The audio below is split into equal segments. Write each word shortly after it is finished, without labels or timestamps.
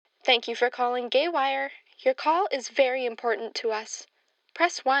Thank you for calling Gaywire. Your call is very important to us.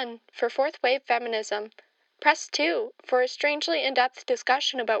 Press 1 for fourth wave feminism. Press 2 for a strangely in-depth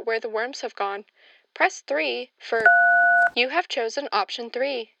discussion about where the worms have gone. Press 3 for... You have chosen option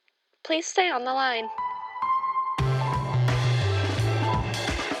 3. Please stay on the line.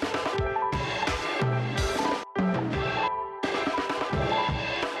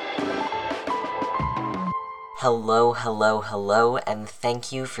 Hello, and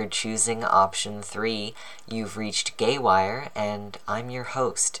thank you for choosing option 3. You've reached Gaywire, and I'm your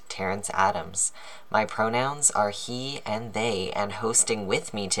host, Terrence Adams. My pronouns are he and they, and hosting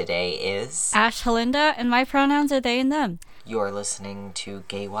with me today is... Ash Halinda, and my pronouns are they and them. You're listening to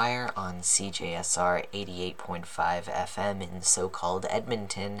Gaywire on CJSR 88.5 FM in so-called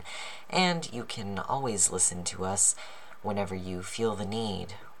Edmonton, and you can always listen to us whenever you feel the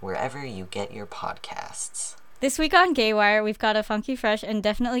need, wherever you get your podcasts. This week on Gaywire, we've got a funky, fresh, and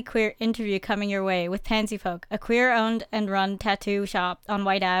definitely queer interview coming your way with Pansy Poke, a queer-owned and run tattoo shop on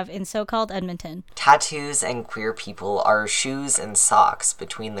White Ave in so-called Edmonton. Tattoos and queer people are shoes and socks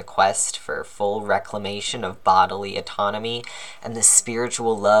between the quest for full reclamation of bodily autonomy and the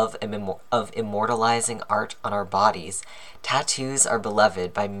spiritual love of immortalizing art on our bodies. Tattoos are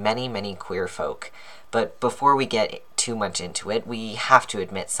beloved by many, many queer folk. But before we get too much into it, we have to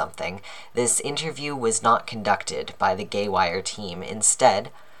admit something. This interview was not conducted by the Gaywire team.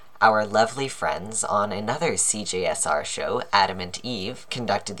 Instead, our lovely friends on another CJSR show, Adam and Eve,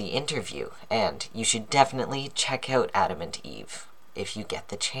 conducted the interview. And you should definitely check out Adam and Eve if you get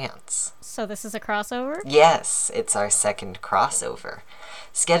the chance. So this is a crossover? Yes, it's our second crossover.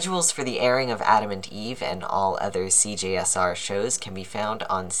 Schedules for the airing of Adam and Eve and all other CJSR shows can be found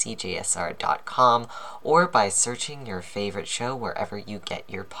on cjsr.com or by searching your favorite show wherever you get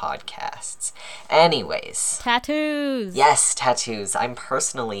your podcasts. Anyways. Tattoos! Yes, tattoos. I'm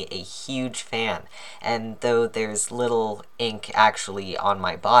personally a huge fan, and though there's little ink actually on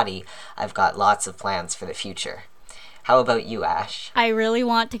my body, I've got lots of plans for the future. How about you, Ash? I really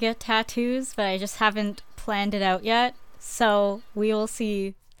want to get tattoos, but I just haven't planned it out yet. So we will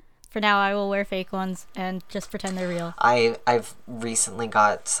see. For now, I will wear fake ones and just pretend they're real. I've recently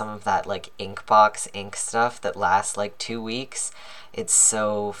got some of that Inkbox ink stuff that lasts 2 weeks. It's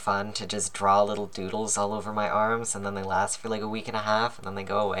so fun to just draw little doodles all over my arms, and then they last for a week and a half, and then they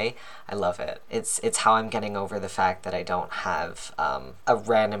go away. I love it. It's how I'm getting over the fact that I don't have a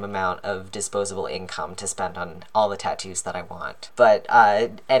random amount of disposable income to spend on all the tattoos that I want. But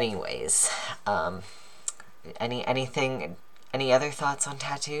anyways, any other thoughts on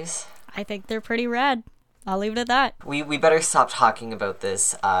tattoos? I think they're pretty rad. I'll leave it at that. We better stop talking about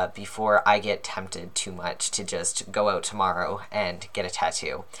this before I get tempted too much to just go out tomorrow and get a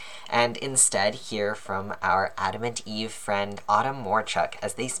tattoo. And instead hear from our Adam and Eve friend Autumn Morchuk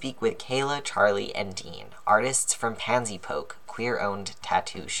as they speak with Kayla, Charlie, and Dean, artists from Pansy Poke, queer-owned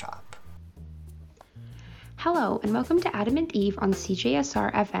tattoo shop. Hello, and welcome to Adam and Eve on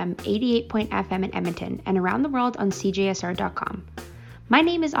CJSR FM 88.FM in Edmonton and around the world on CJSR.com. My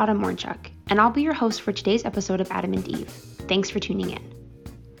name is Autumn Morchuk, and I'll be your host for today's episode of Adam and Eve. Thanks for tuning in.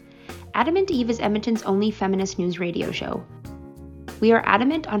 Adam and Eve is Edmonton's only feminist news radio show. We are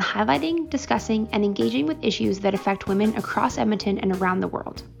adamant on highlighting, discussing, and engaging with issues that affect women across Edmonton and around the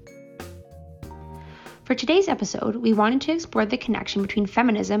world. For today's episode, we wanted to explore the connection between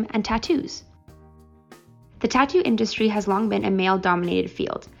feminism and tattoos. The tattoo industry has long been a male-dominated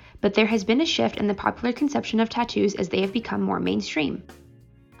field, but there has been a shift in the popular conception of tattoos as they have become more mainstream.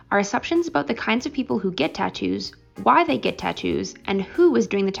 Our assumptions about the kinds of people who get tattoos, why they get tattoos, and who is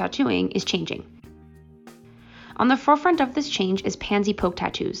doing the tattooing is changing. On the forefront of this change is Pansy Poke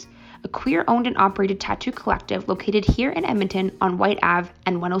Tattoos, a queer-owned and operated tattoo collective located here in Edmonton on White Ave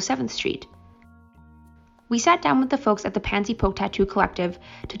and 107th Street. We sat down with the folks at the Pansy Poke Tattoo Collective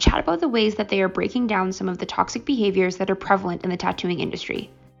to chat about the ways that they are breaking down some of the toxic behaviors that are prevalent in the tattooing industry.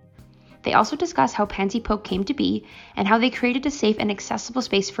 They also discuss how Pansy Poke came to be and how they created a safe and accessible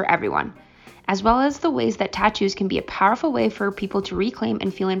space for everyone, as well as the ways that tattoos can be a powerful way for people to reclaim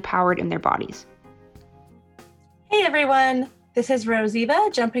and feel empowered in their bodies. Hey everyone! This is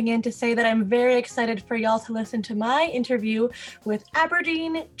Rosiva jumping in to say that I'm very excited for y'all to listen to my interview with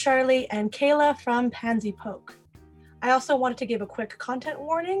Aberdeen, Charlie, and Kayla from Pansy Poke. I also wanted to give a quick content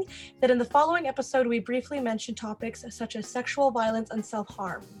warning that in the following episode we briefly mention topics such as sexual violence and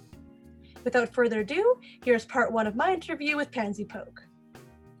self-harm. Without further ado, here's part 1 of my interview with Pansy Poke.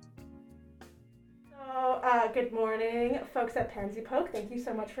 So Good morning, folks at Pansy Poke. Thank you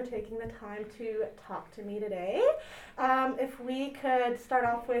so much for taking the time to talk to me today. If we could start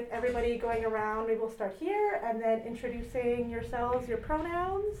off with everybody going around, maybe we'll start here, and then introducing yourselves, your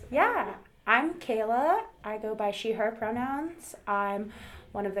pronouns. Yeah, I'm Kayla. I go by she, her pronouns. I'm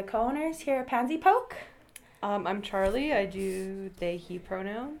one of the co-owners here at Pansy Poke. I'm Charlie. I do they, he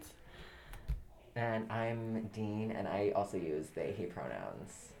pronouns. And I'm Dean, and I also use they, he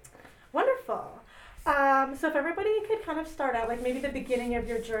pronouns. Wonderful. So if everybody could kind of start out, like maybe the beginning of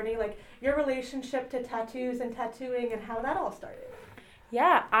your journey, like your relationship to tattoos and tattooing and how that all started.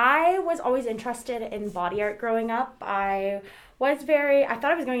 Yeah, I was always interested in body art growing up. I thought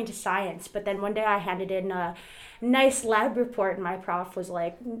I was going into science, but then one day I handed in a nice lab report and my prof was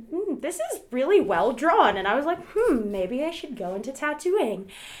like, this is really well drawn. And I was like, maybe I should go into tattooing.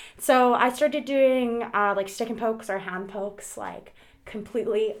 So I started doing like stick and pokes or hand pokes, like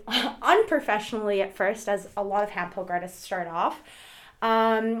completely unprofessionally at first, as a lot of hand poke artists start off.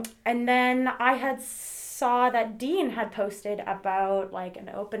 And then I had saw that Dean had posted about like an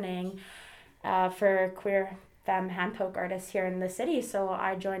opening for queer femme hand poke artists here in the city. So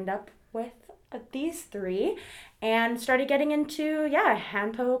I joined up with these three and started getting into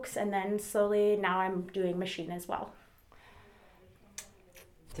hand pokes, and then slowly now I'm doing machine as well.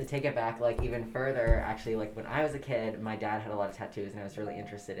 To take it back like even further, actually, like when I was a kid, my dad had a lot of tattoos and I was really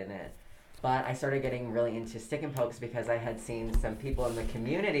interested in it. But I started getting really into stick and pokes because I had seen some people in the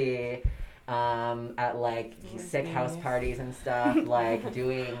community at like sick house parties and stuff, like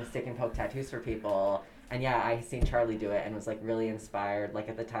doing stick and poke tattoos for people. And yeah, I seen Charlie do it and was like really inspired. Like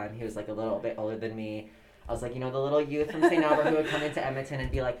at the time, he was like a little bit older than me. I was like, the little youth from St. Albert who would come into Edmonton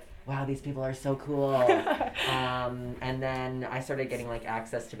and be like, wow, these people are so cool. And then I started getting like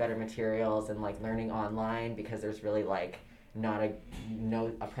access to better materials and like learning online, because there's really like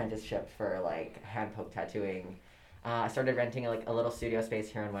no apprenticeship for like hand poke tattooing. I started renting like a little studio space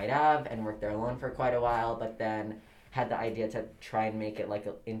here on White Ave and worked there alone for quite a while, but then had the idea to try and make it like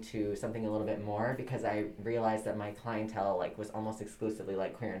into something a little bit more, because I realized that my clientele like was almost exclusively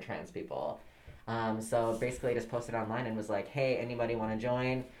like queer and trans people. So basically I just posted online and was like, hey, anybody want to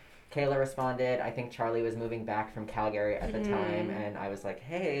join? Kayla responded. I think Charlie was moving back from Calgary at the time, and I was like,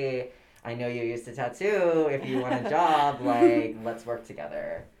 hey, I know you used to tattoo. If you want a job, like, let's work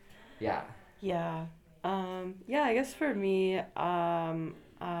together. Yeah. Yeah. I guess for me,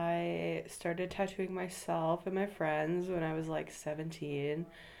 I started tattooing myself and my friends when I was like 17.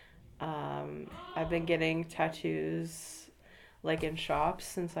 I've been getting tattoos like in shops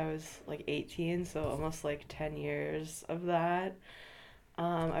since I was like 18, so almost like 10 years of that.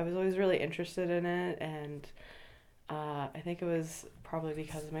 I was always really interested in it, and I think it was probably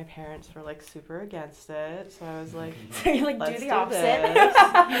because my parents were like super against it, so I was like, So you like let's do the do opposite. this.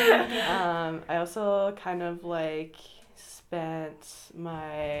 I also kind of like spent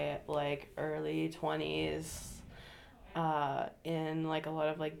my like early 20s in like a lot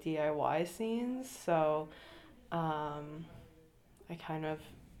of like DIY scenes, so I kind of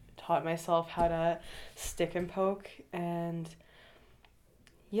taught myself how to stick and poke, and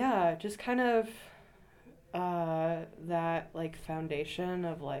just kind of that like foundation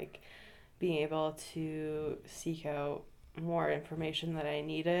of like being able to seek out more information that I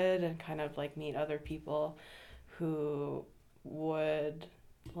needed and kind of like meet other people who would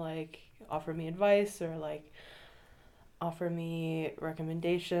like offer me advice or like offer me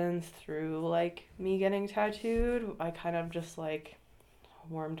recommendations through like me getting tattooed. I kind of just like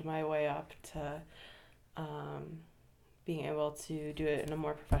warmed my way up to being able to do it in a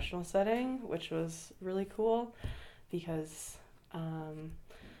more professional setting, which was really cool because I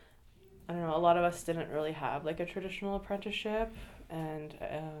don't know, a lot of us didn't really have like a traditional apprenticeship, and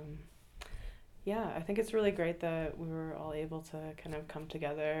I think it's really great that we were all able to kind of come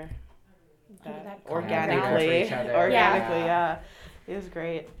together that organically. Yeah. It was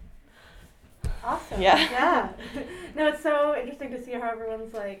great. Awesome. Yeah. No, it's so interesting to see how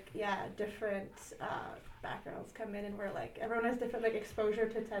everyone's like, different backgrounds come in, and we're like, everyone has different like exposure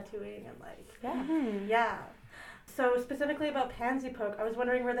to tattooing and like, yeah. So specifically about Pansy Poke, I was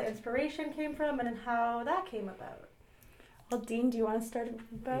wondering where the inspiration came from and how that came about. Well, Dean, do you want to start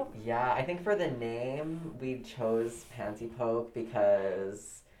about? Yeah, I think for the name, we chose Pansy Poke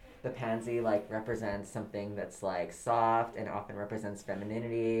because the pansy like represents something that's like soft and often represents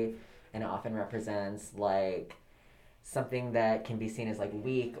femininity, and it often represents like something that can be seen as like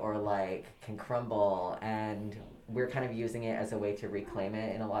weak or like can crumble, and we're kind of using it as a way to reclaim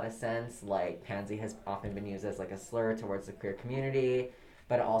it in a lot of sense. Like pansy has often been used as like a slur towards the queer community,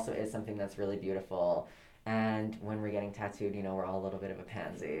 but it also is something that's really beautiful. And when we're getting tattooed, you know, we're all a little bit of a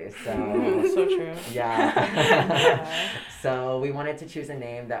pansy. So So true. yeah. So we wanted to choose a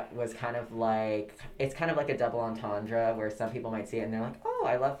name that was kind of like, it's kind of like a double entendre where some people might see it and they're like, oh,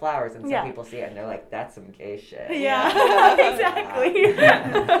 I love flowers. And some people see it and they're like, that's some gay shit. Yeah, exactly.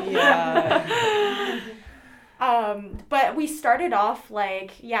 Yeah. But we started off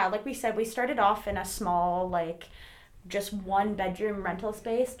like we said, we started off in a small, like, just one bedroom rental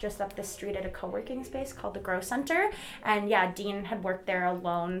space just up the street at a co-working space called the Grow Center. And yeah, Dean had worked there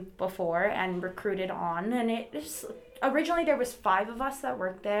alone before and recruited on, and it was, originally there was 5 of us that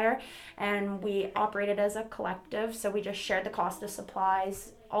worked there, and we operated as a collective, so we just shared the cost of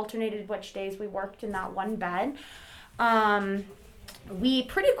supplies, alternated which days we worked in that one bed. We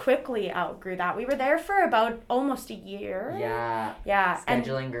pretty quickly outgrew that. We were there for about almost a year. Yeah.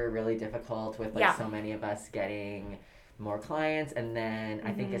 Scheduling grew really difficult with like Yeah. so many of us getting more clients, and then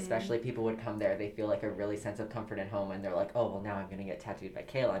I think especially people would come there, they feel like a really sense of comfort at home, and they're like, oh, well, now I'm going to get tattooed by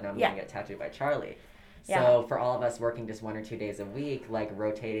Kayla, and I'm going to get tattooed by Charlie. So for all of us working just 1 or 2 days a week, like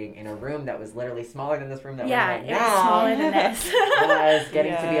rotating in a room that was literally smaller than this room that we're in right it now, was smaller than this. was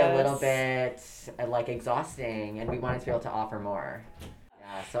getting to be a little bit like exhausting, and we wanted to be able to offer more.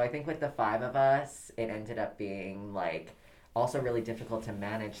 Yeah, so I think with the 5 of us, it ended up being like also really difficult to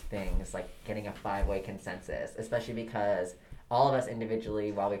manage things like getting a 5-way consensus, especially because all of us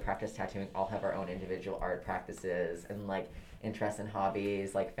individually, while we practice tattooing, all have our own individual art practices and like interests and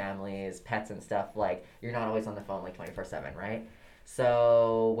hobbies, like families, pets and stuff. Like you're not always on the phone like 24/7, right?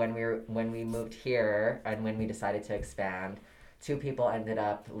 So when we moved here and when we decided to expand, 2 people ended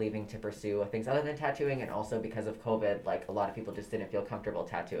up leaving to pursue things other than tattooing, and also because of COVID, like a lot of people just didn't feel comfortable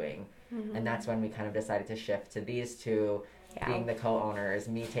tattooing. And that's when we kind of decided to shift to these 2 being the co-owners,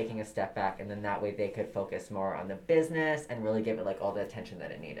 me taking a step back, and then that way they could focus more on the business and really give it like all the attention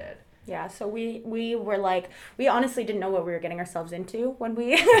that it needed. Yeah, so we were like, we honestly didn't know what we were getting ourselves into when we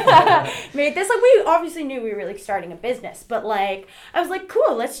made this. Like, we obviously knew we were like starting a business, but like, I was like,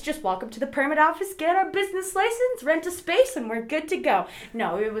 cool, let's just walk up to the permit office, get our business license, rent a space, and we're good to go.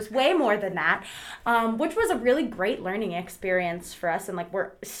 No, it was way more than that, which was a really great learning experience for us. And like,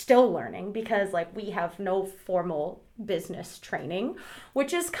 we're still learning because like we have no formal business training,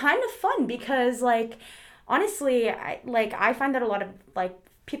 which is kind of fun because like, honestly, I find that a lot of like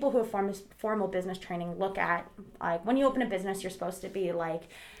people who have formal business training look at like when you open a business, you're supposed to be like,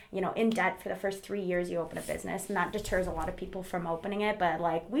 you know, in debt for the first 3 years you open a business, and that deters a lot of people from opening it. But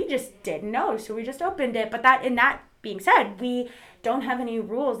like, we just didn't know, so we just opened it. But that being said, we don't have any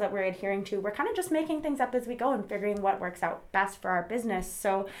rules that we're adhering to. We're kind of just making things up as we go and figuring what works out best for our business.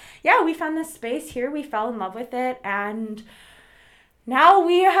 So yeah, we found this space here, we fell in love with it, and now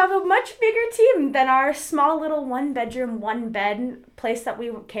we have a much bigger team than our small little 1-bedroom, 1-bed place that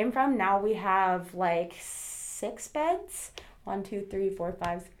we came from. Now we have like 6 beds. 1, 2, 3, 4,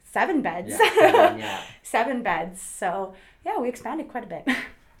 5, 7 beds. 7 beds. So yeah, we expanded quite a bit.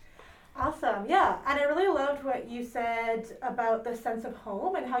 Awesome, yeah. And I really loved what you said about the sense of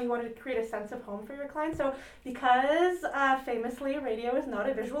home and how you wanted to create a sense of home for your clients. So because famously radio is not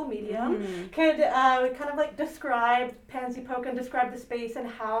a visual medium, could kind of like describe Pansy Poke and describe the space and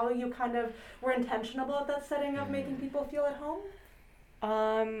how you kind of were intentional about that setting of making people feel at home?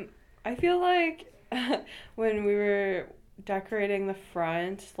 I feel like when we were decorating the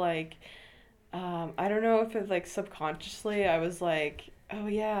front, like, I don't know if it's like subconsciously I was like, oh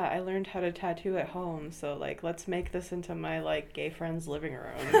yeah, I learned how to tattoo at home, so like let's make this into my like gay friend's living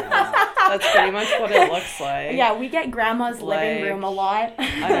room. That's pretty much what it looks like. Yeah, we get grandma's living room a lot.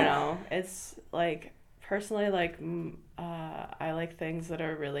 I don't know. It's like personally like I like things that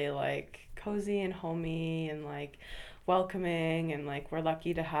are really like cozy and homey and like welcoming, and like we're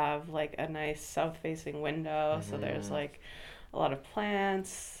lucky to have like a nice south facing window, so there's like a lot of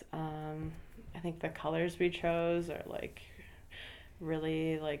plants. I think the colors we chose are like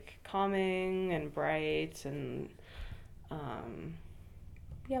really like calming and bright, and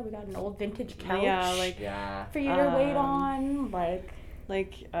yeah, we got an old vintage couch for you to wait on,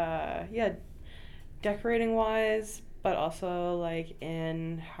 decorating wise, but also like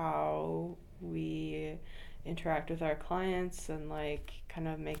in how we interact with our clients and like kind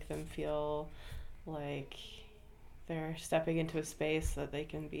of make them feel like they're stepping into a space that they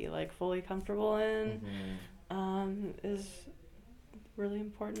can be like fully comfortable in, is really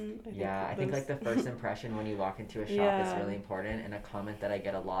important. I think like the first impression when you walk into a shop is really important, and a comment that I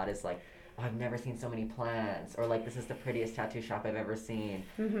get a lot is like, oh, I've never seen so many plants, or like this is the prettiest tattoo shop I've ever seen.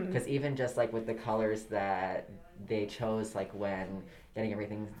 Because even just like with the colors that they chose, like when getting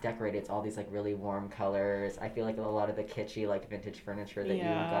everything decorated, it's all these like really warm colors. I feel like a lot of the kitschy like vintage furniture that you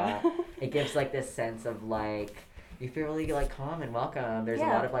got, it gives like this sense of like you feel really like calm and welcome. There's a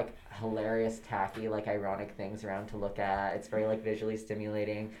lot of like hilarious, tacky, like ironic things around to look at. It's very like visually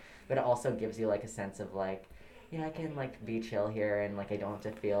stimulating, but it also gives you like a sense of like, yeah, I can like be chill here, and like I don't have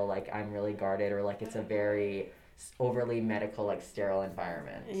to feel like I'm really guarded, or like it's a very overly medical, like sterile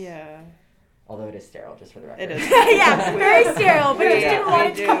environment. Yeah. Although it is sterile, just for the record. It is. Yeah, very sterile, but just didn't want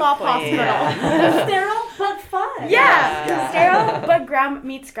it to come off clean. hospital. Sterile but fun. Yeah. Sterile but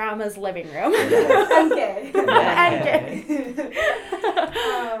meets grandma's living room. And gay. And gay.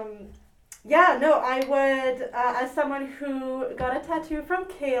 Yeah, no, I would, as someone who got a tattoo from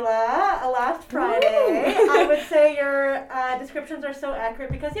Kayla last Friday, I would say your descriptions are so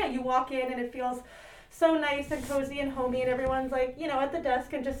accurate because, yeah, you walk in and it feels so nice and cozy and homey, and everyone's like, you know, at the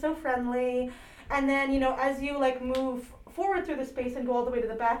desk and just so friendly. And then, you know, as you like move forward through the space and go all the way to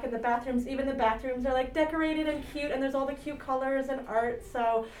the back, and the bathrooms, even the bathrooms are like decorated and cute, and there's all the cute colors and art.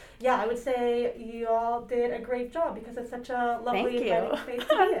 So yeah, I would say you all did a great job because it's such a lovely inviting space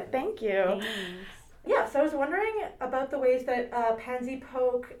to be in. Thank you. Yeah, so I was wondering about the ways that Pansy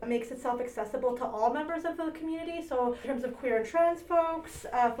Poke makes itself accessible to all members of the community. So in terms of queer and trans folks,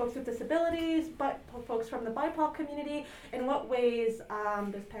 folks with disabilities, but folks from the BIPOC community, in what ways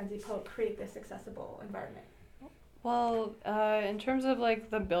does Pansy Poke create this accessible environment? Well, in terms of like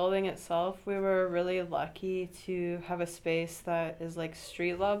the building itself, we were really lucky to have a space that is like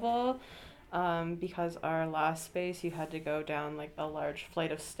street level. Because our last space, you had to go down like a large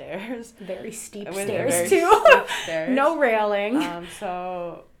flight of stairs. Very steep With stairs very too. steep stairs. No railing.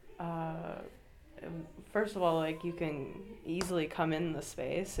 First of all, like you can easily come in the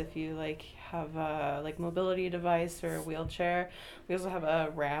space if you like have a like mobility device or a wheelchair. We also have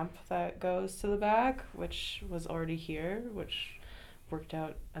a ramp that goes to the back, which was already here, which worked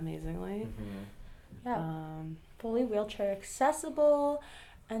out amazingly. Yeah. Fully wheelchair accessible.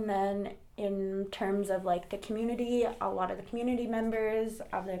 And then in terms of like the community, a lot of the community members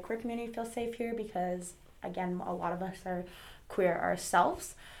of the queer community feel safe here because, again, a lot of us are queer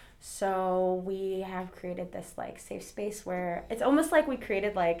ourselves. So we have created this like safe space where it's almost like we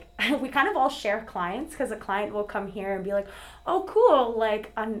created like, we kind of all share clients because a client will come here and be like, oh, cool,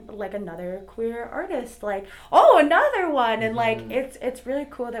 like another queer artist, like, oh, another one. And like, it's really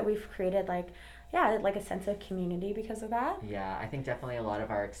cool that we've created like, yeah, like a sense of community because of that. Yeah, I think definitely a lot of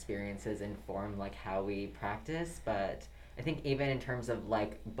our experiences inform like how we practice, but I think even in terms of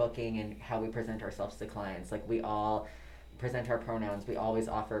like booking and how we present ourselves to clients, like we all present our pronouns. We always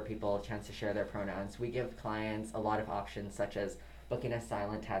offer people a chance to share their pronouns. We give clients a lot of options such as booking a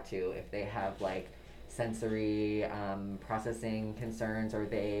silent tattoo if they have like sensory processing concerns or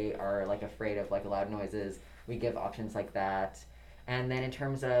they are like afraid of like loud noises. We give options like that. And then in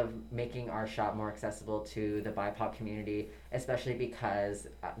terms of making our shop more accessible to the BIPOC community, especially because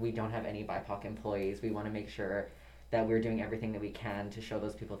we don't have any BIPOC employees, we want to make sure that we're doing everything that we can to show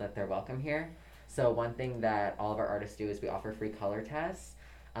those people that they're welcome here. So one thing that all of our artists do is we offer free color tests.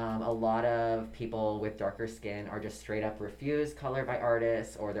 A lot of people with darker skin are just straight up refused color by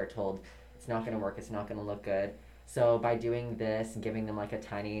artists, or they're told it's not going to work, it's not going to look good. So by doing this and giving them like a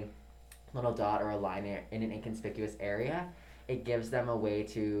tiny little dot or a line in an inconspicuous area, it gives them a way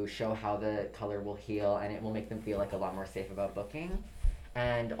to show how the color will heal, and it will make them feel like a lot more safe about booking.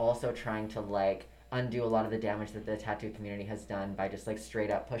 And also trying to like undo a lot of the damage that the tattoo community has done by just like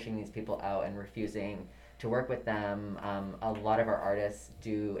straight up pushing these people out and refusing to work with them. A lot of our artists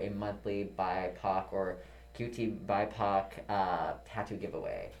do a monthly BIPOC or QT BIPOC tattoo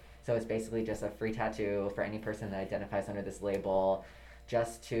giveaway. So it's basically just a free tattoo for any person that identifies under this label,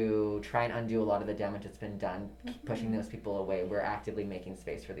 just to try and undo a lot of the damage that's been done, pushing those people away. We're actively making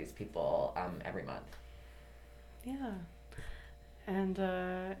space for these people every month. Yeah. And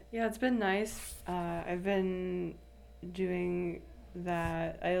yeah, it's been nice. I've been doing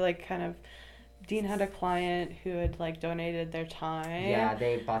that. I like kind of, Dean had a client who had like donated their time. Yeah,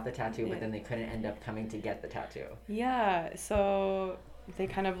 they bought the tattoo, but then they couldn't end up coming to get the tattoo. Yeah, so they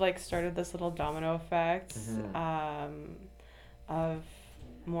kind of like started this little domino effect of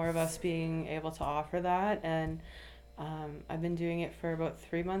more of us being able to offer that. And I've been doing it for about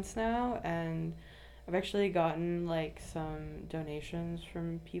 3 months now, and I've actually gotten like some donations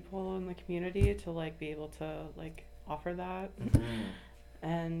from people in the community to like be able to like offer that.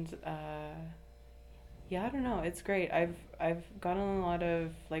 And yeah, I don't know, it's great. I've gotten a lot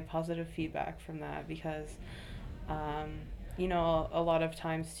of like positive feedback from that because you know, a lot of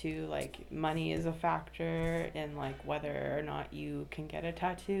times too, like money is a factor in like whether or not you can get a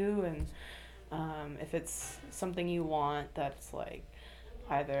tattoo, and if it's something you want that's like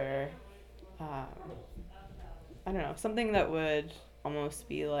either I don't know, something that would almost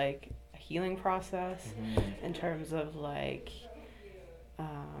be like a healing process in terms of like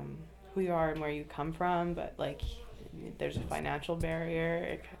who you are and where you come from, but like there's a financial barrier.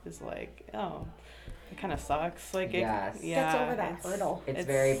 It is like, oh, it kind of sucks. Like, Yes. Gets over that hurdle. It's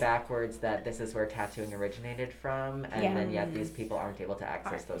very backwards that this is where tattooing originated from, and Yeah. then yet these people aren't able to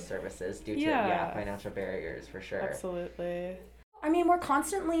access those services due to Yeah. financial barriers, for sure. Absolutely. I mean, we're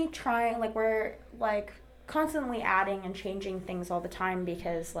constantly trying, like, we're, like, constantly adding and changing things all the time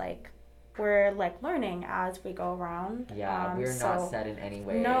because, like, we're, like, learning as we go around. Yeah, we're not set in any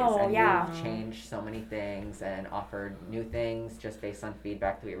ways. No, and yeah. we've changed so many things and offered new things just based on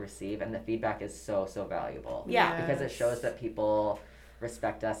feedback that we receive, and the feedback is so valuable. Yeah. Because it shows that people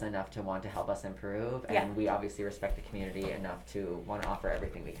respect us enough to want to help us improve, and Yeah. we obviously respect the community enough to want to offer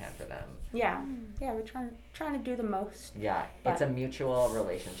everything we can for them. Yeah. Yeah, we're trying to do the most. Yeah, But- it's a mutual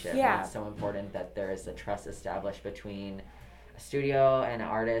relationship. Yeah. And it's so important that there is a trust established between a studio and an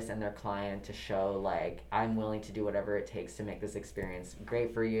artist and their client to show, like, I'm willing to do whatever it takes to make this experience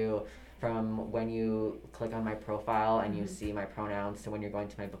great for you. From when you click on my profile and you see my pronouns, to when you're going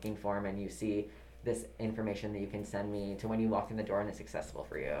to my booking form and you see this information that you can send me, to when you walk in the door and it's accessible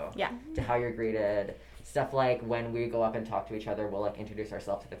for you. Yeah. To how you're greeted. Stuff like when we go up and talk to each other, we'll like introduce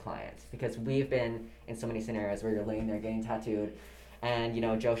ourselves to the clients, because we've been in so many scenarios where you're laying there getting tattooed and, you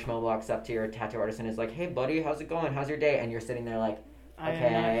know, Joe Schmo walks up to your tattoo artist and is like, hey buddy, how's it going? How's your day? And you're sitting there like, I am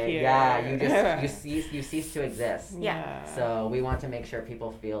okay, not here. yeah, you cease to exist. Yeah. So we want to make sure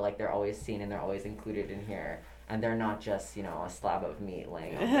people feel like they're always seen and they're always included in here, and they're not just, you know, a slab of meat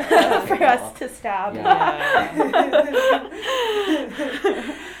laying on the For table. us to stab.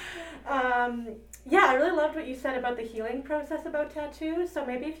 Yeah, I really loved what you said about the healing process about tattoos. So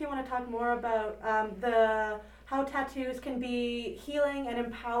maybe if you want to talk more about how tattoos can be healing and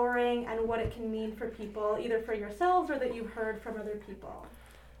empowering, and what it can mean for people, either for yourselves or that you've heard from other people.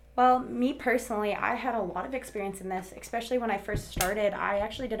 Well, me personally, I had a lot of experience in this, especially when I first started. I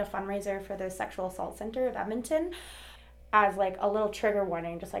actually did a fundraiser for the Sexual Assault Center of Edmonton as like a little trigger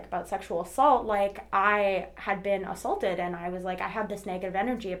warning, just like about sexual assault. Like, I had been assaulted and I was like, I had this negative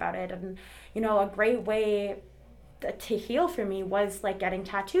energy about it. And, you know, a great way to heal for me was like getting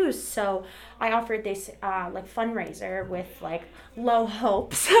tattoos. So I offered this like fundraiser with like low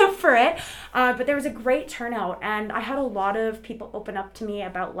hopes for it, but there was a great turnout, and I had a lot of people open up to me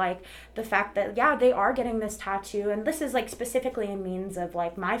about like the fact that, yeah, they are getting this tattoo, and this is like specifically in means of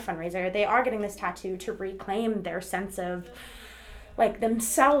like my fundraiser, they are getting this tattoo to reclaim their sense of like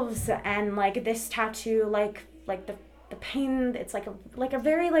themselves, and like this tattoo, like the pain, it's like a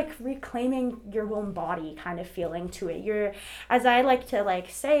very like reclaiming your own body kind of feeling to it. You're, as I like to like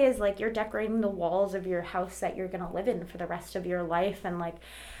say, is like you're decorating the walls of your house that you're gonna live in for the rest of your life. And like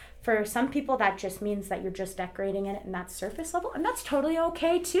for some people that just means that you're just decorating it and that's surface level, and that's totally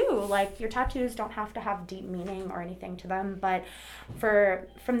okay too. Like, your tattoos don't have to have deep meaning or anything to them. But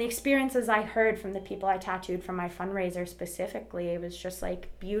from the experiences I heard from the people I tattooed from my fundraiser specifically, it was just like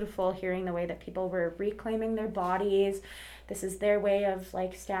beautiful hearing the way that people were reclaiming their bodies. This is their way of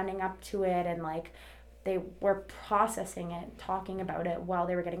like standing up to it, and like they were processing it, talking about it while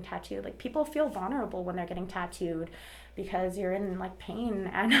they were getting tattooed. Like, people feel vulnerable when they're getting tattooed because you're in like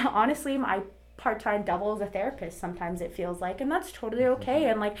pain, and honestly, my part-time double as a therapist sometimes, it feels like, and that's totally okay.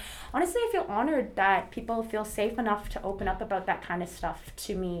 And like, honestly, I feel honored that people feel safe enough to open up about that kind of stuff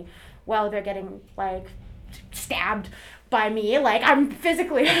to me while they're getting like stabbed by me. Like, I'm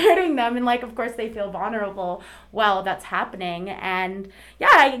physically hurting them, and like, of course they feel vulnerable while that's happening. And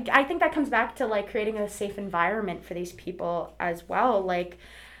yeah, I think that comes back to like creating a safe environment for these people as well. Like,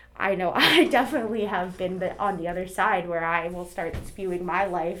 I know I definitely have been on the other side where I will start spewing my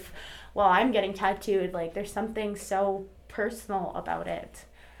life while I'm getting tattooed. Like, there's something so personal about it.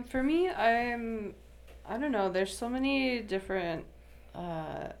 For me, I don't know, there's so many different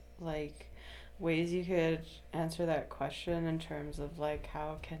like ways you could answer that question in terms of like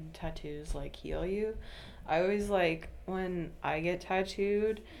how can tattoos like heal you. I always like, when I get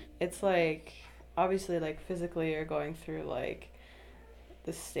tattooed, it's like obviously like physically you're going through like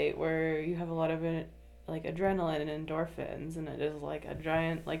the state where you have a lot of like adrenaline and endorphins, and it is like a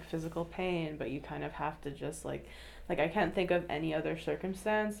giant like physical pain, but you kind of have to just like I can't think of any other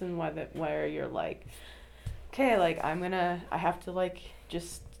circumstance and where you're like, okay, like I have to like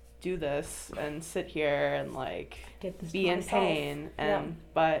just do this and sit here and like be in pain. And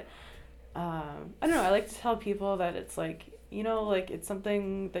but I don't know, I like to tell people that it's like you know, like, it's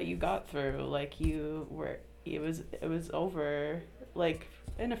something that you got through. Like, it was over, like,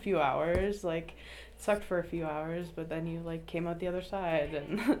 in a few hours. Like, it sucked for a few hours, but then you, like, came out the other side,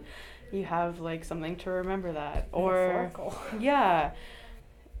 and you have, like, something to remember that. Or, yeah.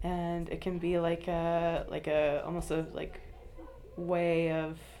 And it can be like almost a, like, way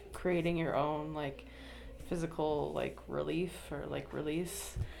of creating your own, like, physical, like, relief or, like,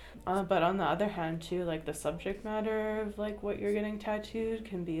 release. But on the other hand, too, like, the subject matter of, like, what you're getting tattooed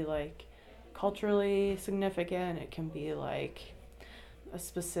can be, like, culturally significant. It can be, like, a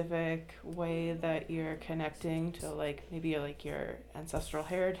specific way that you're connecting to, like, maybe, like, your ancestral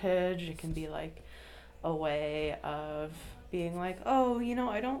heritage. It can be, like, a way of being like, oh, you know,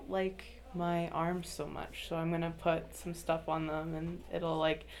 I don't like my arms so much, so I'm gonna put some stuff on them, and it'll,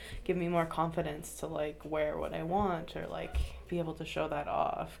 like, give me more confidence to, like, wear what I want, or, like, be able to show that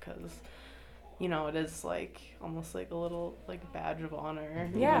off, because, you know, it is, like, almost like a little, like, badge of honor.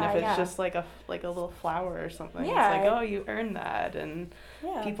 Yeah, even if it's yeah. just like a little flower or something. Yeah. It's like, oh, you earned that, and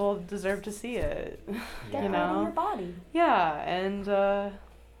Yeah. people deserve to see it. Yeah. You know? Your body. Yeah, and I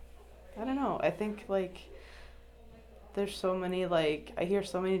don't know. I think, like, there's so many, like, I hear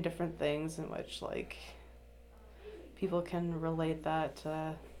so many different things in which, like, people can relate that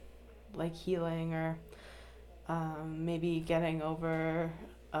to, like, healing, or maybe getting over,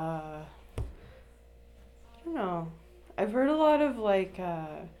 I don't know. I've heard a lot of, like,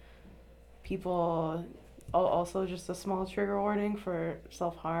 people, also just a small trigger warning for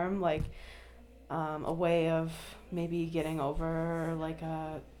self-harm, like, a way of maybe getting over, like,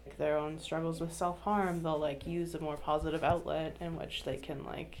 their own struggles with self-harm. They'll, like, use a more positive outlet in which they can,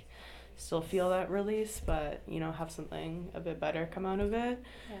 like, still feel that release, but, you know, have something a bit better come out of it.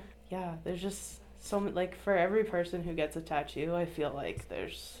 Yeah, there's just so much, like, for every person who gets a tattoo, I feel like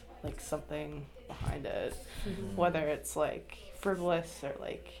there's, like, something behind it, whether it's, like, frivolous or,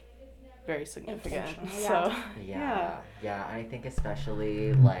 like, very significant. Intentional, So Yeah. I think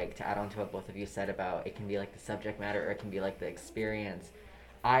especially, like, to add on to what both of you said about it can be, like, the subject matter, or it can be, like, the experience.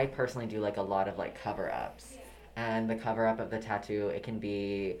 I personally do, like, a lot of, like, cover-ups. And the cover-up of the tattoo, it can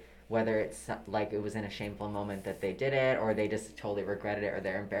be whether it's, like, it was in a shameful moment that they did it, or they just totally regretted it, or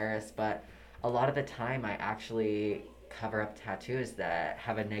they're embarrassed. But a lot of the time, I actually cover up tattoos that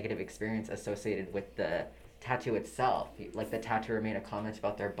have a negative experience associated with the tattoo itself. Like, the tattooer made a comment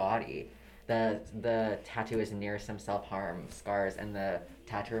about their body. The tattoo is near some self-harm scars, and the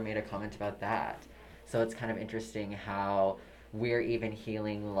tattooer made a comment about that. So it's kind of interesting how we're even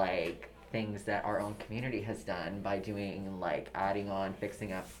healing, like, things that our own community has done by doing, like, adding on,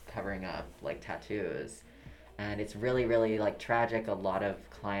 fixing up, covering up, like, tattoos. And it's really, really, like, tragic. A lot of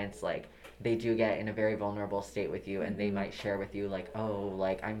clients, like, they do get in a very vulnerable state with you, and they might share with you, like, oh,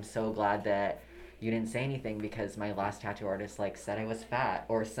 like, I'm so glad that you didn't say anything because my last tattoo artist, like, said I was fat,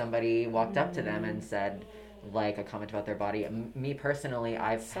 or somebody walked up to them and said, like, a comment about their body. Me personally,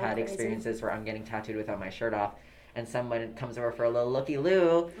 I've had crazy. experiences where I'm getting tattooed without my shirt off, and someone comes over for a little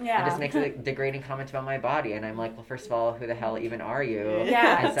looky-loo and Yeah. just makes a degrading comment about my body, and I'm like, well, first of all, who the hell even are you?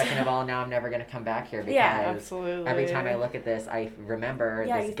 Yeah. And second of all, now I'm never going to come back here, because Yeah, absolutely. every time I look at this, I remember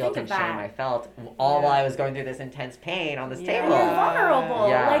Yeah, this you guilt think and of shame that. I felt all while I was going through this intense pain on this Yeah. And table. you're vulnerable.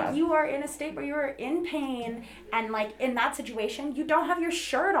 Yeah. Like, you are in a state where you are in pain, and, like, in that situation, you don't have your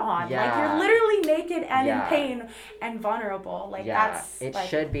shirt on. Like, Yeah. you're literally naked and Yeah. in pain and vulnerable. Like, Yeah, that's, it like,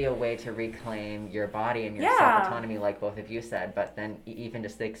 should be a way to reclaim your body and your Yeah. self-autonomy, like both of you said, but then even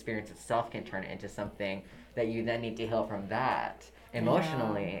just the experience itself can turn it into something that you then need to heal from that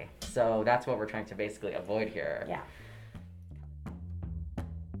emotionally. So that's what we're trying to basically avoid here. Yeah.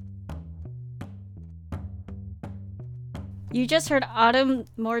 You just heard Autumn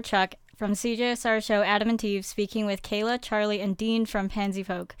Morchuk from CJSR show Adam and Eve speaking with Kayla, Charlie, and Dean from Pansy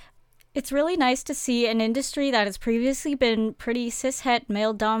Folk. It's really nice to see an industry that has previously been pretty cishet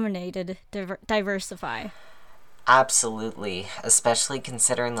male-dominated diversify. Absolutely, especially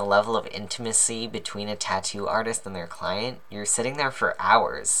considering the level of intimacy between a tattoo artist and their client. You're sitting there for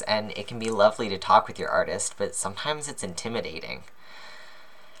hours, and it can be lovely to talk with your artist, but sometimes it's intimidating.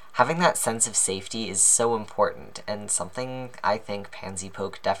 Having that sense of safety is so important, and something I think Pansy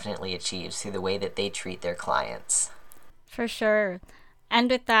Folk definitely achieves through the way that they treat their clients. For sure. And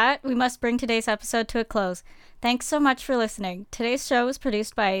with that, we must bring today's episode to a close. Thanks so much for listening. Today's show was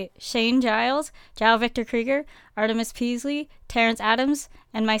produced by Shane Giles, Jal Victor Krieger, Artemis Peasley, Terrence Adams,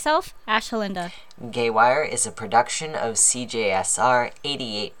 and myself, Ash Halinda. Gaywire is a production of CJSR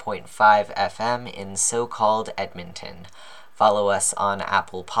 88.5 FM in so-called Edmonton. Follow us on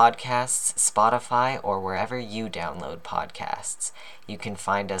Apple Podcasts, Spotify, or wherever you download podcasts. You can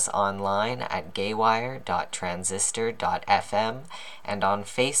find us online at gaywire.transistor.fm and on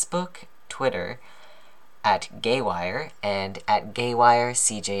Facebook, Twitter, at Gaywire, and at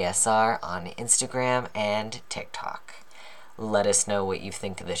GaywireCJSR on Instagram and TikTok. Let us know what you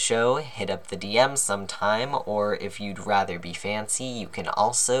think of the show. Hit up the DM sometime, or if you'd rather be fancy, you can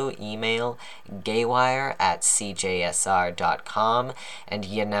also email gaywire@cjsr.com, and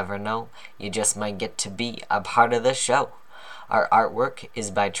you never know, you just might get to be a part of the show. Our artwork is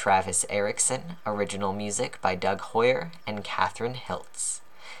by Travis Erickson, original music by Doug Hoyer and Catherine Hiltz.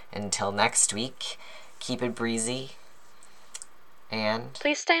 Until next week, keep it breezy, and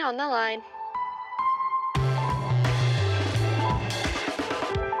Please stay on the line.